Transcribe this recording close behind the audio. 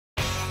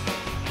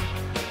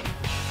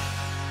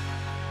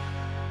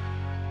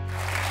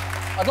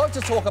I'd like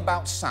to talk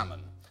about salmon.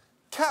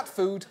 Cat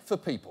food for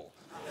people.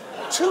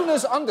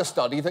 Tuna's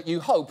understudy that you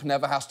hope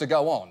never has to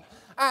go on.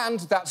 And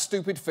that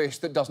stupid fish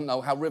that doesn't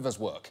know how rivers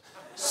work.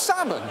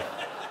 Salmon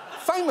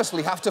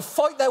famously have to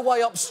fight their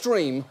way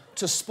upstream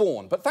to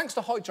spawn. But thanks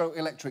to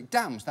hydroelectric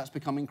dams, that's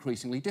become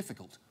increasingly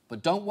difficult.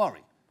 But don't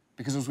worry,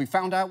 because as we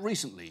found out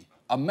recently,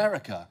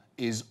 America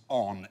is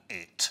on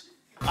it.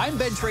 I'm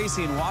Ben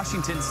Tracy in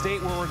Washington State,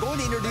 where we're going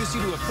to introduce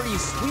you to a pretty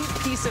sweet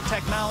piece of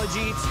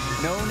technology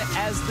known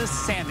as the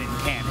Salmon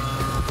Cannon.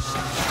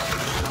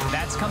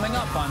 That's coming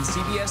up on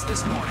CBS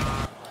This Morning.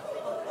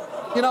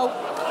 You know,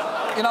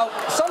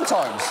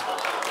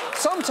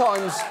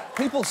 sometimes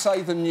people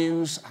say the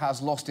news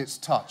has lost its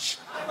touch,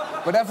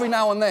 but every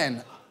now and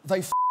then they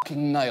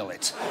f***ing nail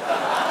it.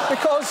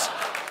 Because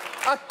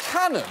a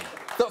cannon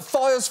that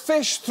fires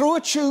fish through a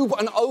tube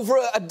and over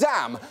a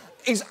dam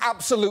is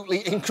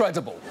absolutely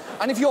incredible.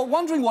 And if you're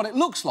wondering what it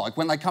looks like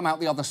when they come out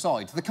the other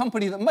side, the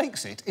company that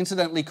makes it,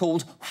 incidentally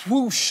called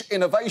Whoosh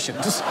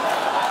Innovations,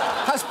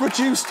 has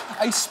produced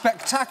a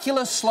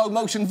spectacular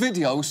slow-motion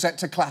video set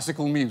to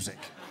classical music.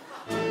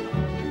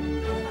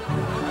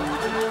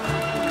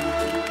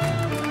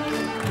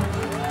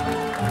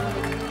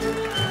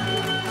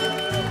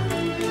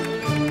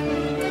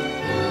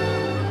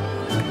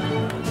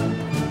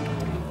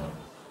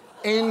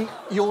 In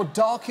your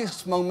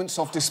darkest moments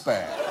of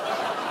despair,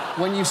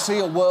 when you see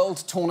a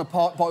world torn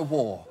apart by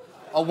war,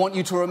 I want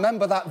you to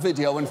remember that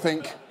video and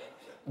think,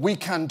 we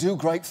can do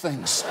great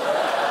things.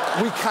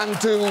 We can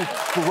do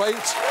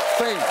great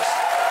things.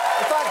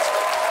 In fact,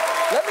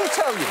 let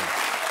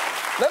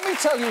me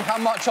tell you how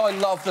much I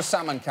love the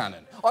salmon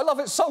cannon. I love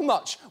it so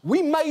much,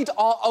 we made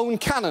our own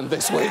cannon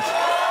this week.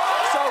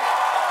 So,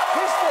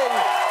 this thing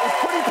is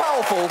pretty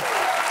powerful.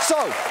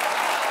 So,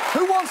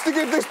 who wants to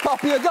give this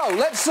puppy a go?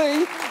 Let's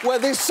see where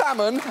this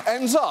salmon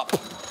ends up.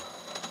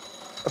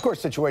 Of course,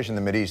 the situation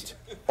in the Mideast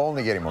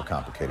only getting more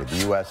complicated. The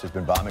U.S. has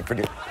been bombing for...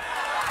 OK.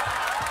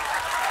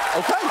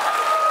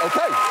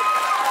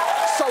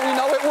 So we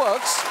know it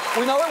works.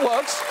 We know it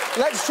works.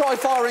 Let's try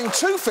firing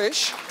 2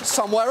 fish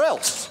somewhere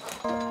else.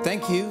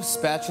 Thank you,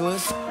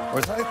 spatulas. Or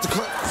is that the...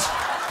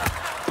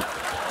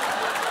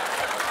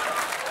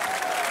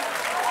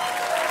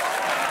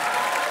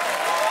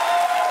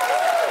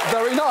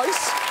 Very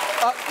nice.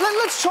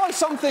 Let's try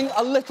something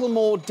a little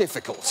more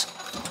difficult.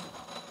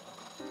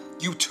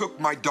 You took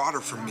my daughter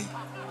from me.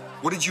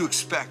 What did you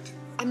expect?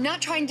 I'm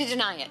not trying to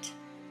deny it,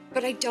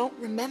 but I don't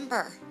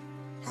remember.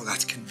 Oh,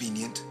 that's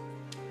convenient.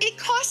 It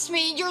cost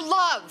me your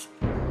love.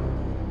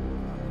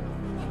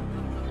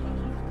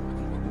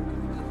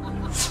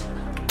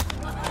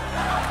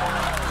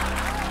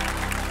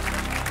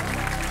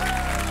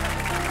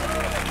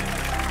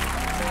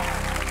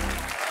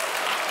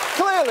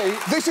 Clearly,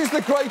 this is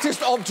the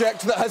greatest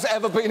object that has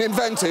ever been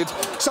invented.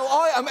 So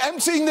I am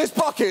emptying this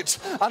bucket,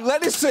 and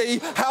let us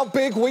see how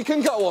big we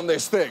can go on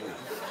this thing.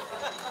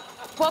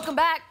 Welcome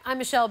back. I'm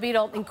Michelle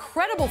Beadle.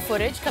 Incredible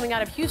footage coming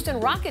out of Houston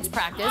Rockets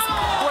practice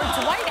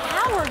where Dwight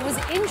Howard was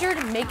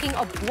injured making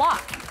a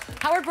block.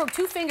 Howard broke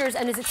 2 fingers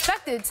and is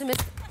expected to miss...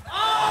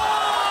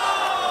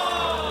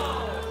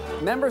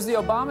 Members of the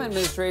Obama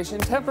administration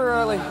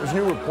temporarily... There's a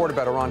new report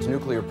about Iran's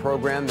nuclear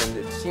program, and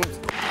it seems...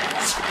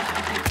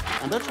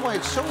 And that's why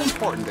it's so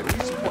important that we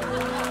support it.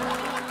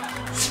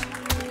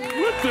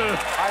 What the?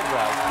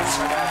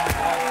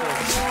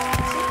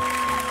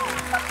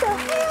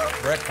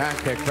 Brett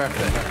Pancake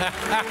birthday.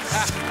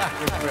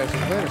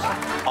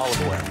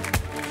 Olive oil.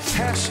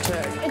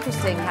 Hashtag.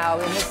 Interesting how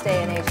in this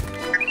day and age...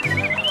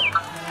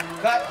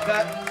 Cut,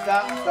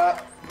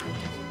 stop.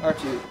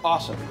 Archie,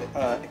 awesome.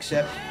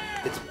 Except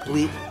it's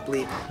bleep,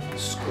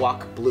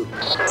 squawk, bloop.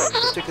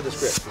 Stick to the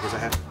script because I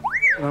have to.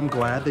 I'm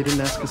glad they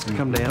didn't ask us to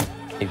come down.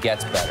 It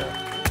gets better.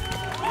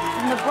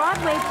 In the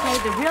Broadway play,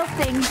 The Real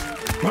Thing...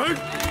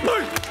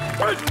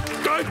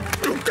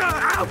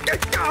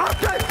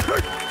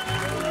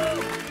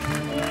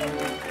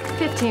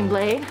 15,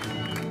 Blade.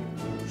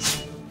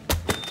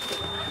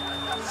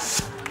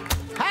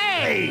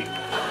 Hey!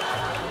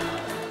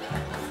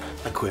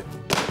 I quit.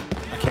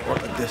 I can't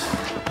work like this.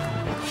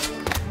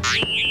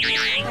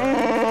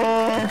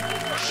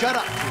 Shut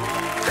up.